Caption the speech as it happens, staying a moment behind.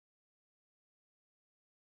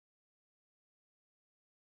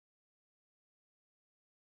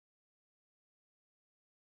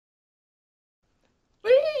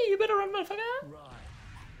You better run, motherfucker.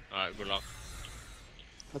 Alright, good luck.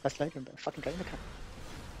 Look, I slowed him, but fucking drain the cup.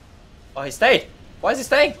 Oh, he stayed. Why is he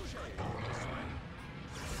staying?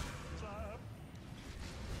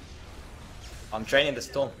 I'm draining the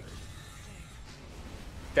storm.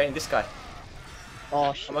 Draining this guy.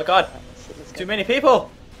 Oh shit. Oh my god. Let's go. Too many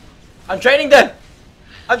people. I'm draining them.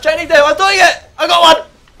 I'm doing it. I got one.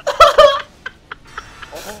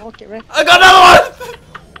 Oh, get ready. I got another one.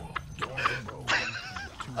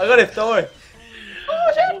 I got it. Don't worry.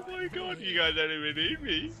 Oh my god, you guys don't even need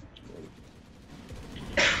me.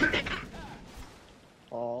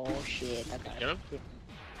 Oh shit. I got Get him? it.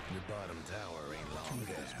 Your bottom tower ain't long in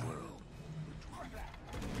this world.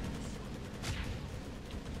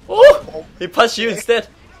 Oh, he punched you instead.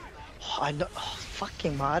 Oh, I know. Oh,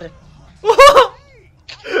 fucking Martin.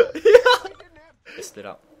 It stood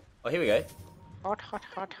up. Oh, here we go. Hot, hot,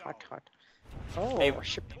 hot, hot, hot. Oh, Hey.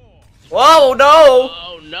 shit. Whoa, no!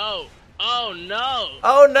 Oh no! Oh no!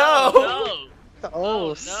 Oh no!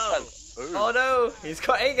 Oh, No! Oh no! He's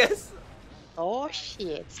got Angus. Oh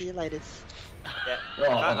shit. See you later. Yeah. Oh,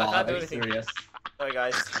 I can't do are you anything. serious? Sorry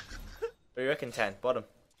guys. What do you reckon, Tan? Bottom.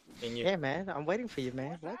 In you. Yeah, man. I'm waiting for you,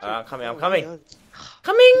 man. I'm coming. Oh, Coming, God.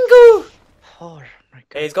 go! Oh my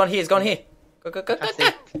god. Hey, he's gone here. Go, go. I see.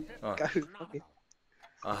 Oh. Go. Okay.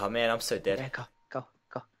 Oh man, I'm so dead. Yeah, go.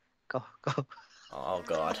 Oh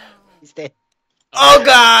god. He's dead. Oh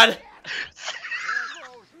god!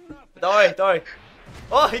 Don't worry.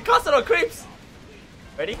 Oh, he cast it on creeps.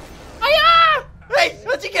 Ready? Hiya! Hey,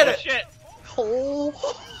 how'd you get Oh it? shit! Oh.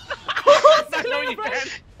 That's not you can.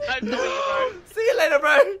 That's not you See you later,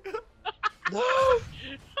 bro. No.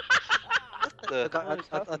 The-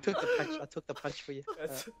 I took the punch. I took the punch for you.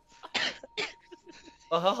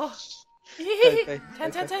 Oh. Okay.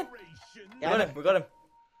 10. Yeah, We got him.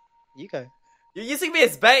 you go. You're using me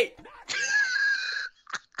as bait.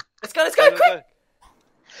 Let's go, quick.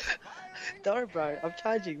 Don't worry, bro. I'm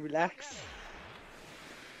charging. Relax.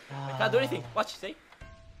 I can't do anything. Watch, see?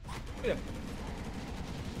 Look at him.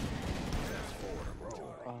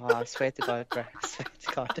 Oh, I swear to God, bro. I swear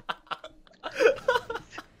to God.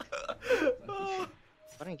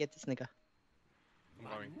 I don't get this nigga.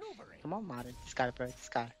 Come on, Martin. This guy, bro. This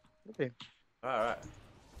guy. Look at him. Alright.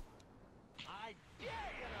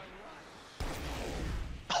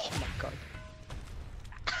 Oh my God.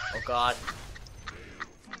 Oh god.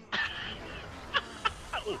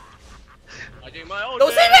 I do my own.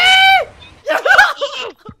 Don't see me!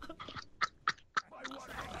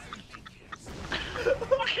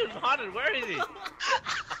 Fucking Martin, where is he?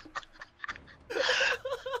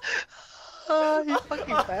 Oh, he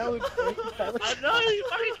fucking failed, bro. He failed. I know, you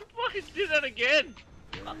fucking did that again.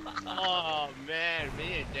 Oh man,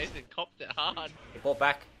 me and Jason copped it hard. He bought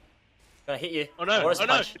back. Gonna hit you. Oh no, Boris oh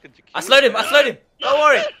no. punch. I slowed him. Don't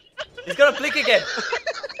worry. He's gonna blink again.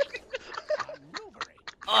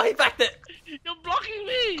 Oh, he backed it. You're blocking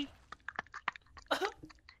me.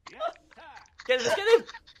 Get him.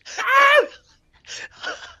 Ah!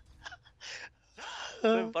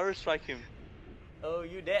 Don't Burrow strike him. Oh,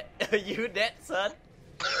 you dead. You dead, son.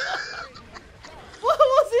 What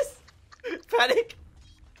was this? Panic.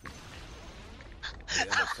 The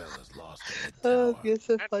other fellas lost in the Oh, tower. you're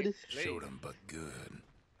so funny. Showed him but good.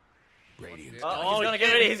 Radiant's Oh, he's gonna again,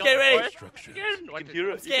 get ready. He's getting ready. structure. Again. You can hear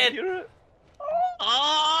it. You Scared. can hear it.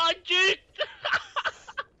 Oh, dude.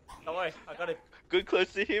 Don't worry. I got him. Go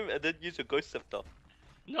close to him and then use your ghost scepter.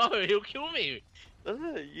 No, he'll kill me. No,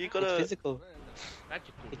 you It's gotta physical.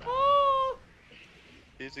 Magical. Oh,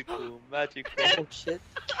 physical, magical. Oh shit.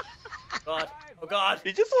 God. Oh, God.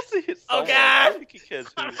 He just wants to hit Oh, someone. God. I don't think he cares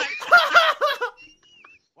who.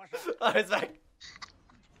 Oh, he's back.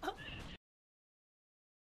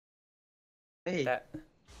 Hey. That.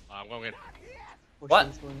 Oh, I'm going in. What?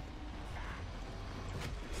 this one.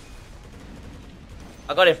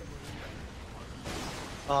 I got him.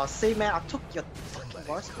 Oh, see, man, I took your fucking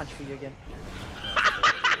Boris punch for you again.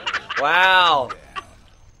 Wow.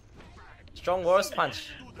 Strong Boris punch.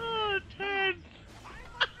 Oh, 10.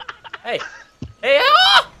 Hey. Hey.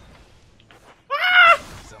 Ah! Ah!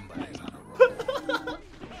 Somebody's on a roll.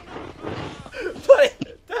 Buddy,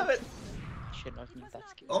 damn it. Shit, not even that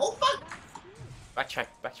skill. Oh fuck! Backtrack,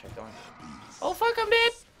 don't. Oh fuck, I'm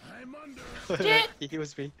dead. I'm under. Jet. He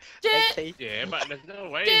was me. Jet. Okay. Yeah, but there's no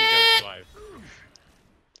way he's gonna survive.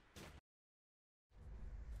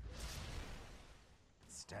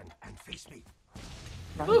 Stand and face me.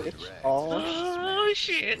 Run, Ooh. bitch. Oh, Oh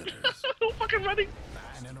shit! I'm fucking running.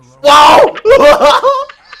 9 in a row. Wow!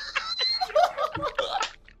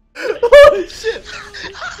 Holy shit!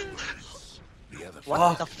 The other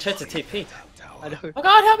Wow, the Chet's a TP. tower. I know. Oh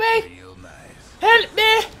god, help me! Real nice. Help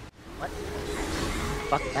me!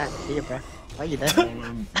 Fuck that. See you, bro. Why you there?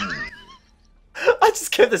 I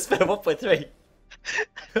just gave the spell 1.3.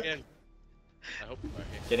 Again. I hope. Okay.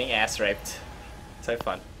 Getting ass raped. So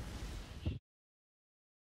fun.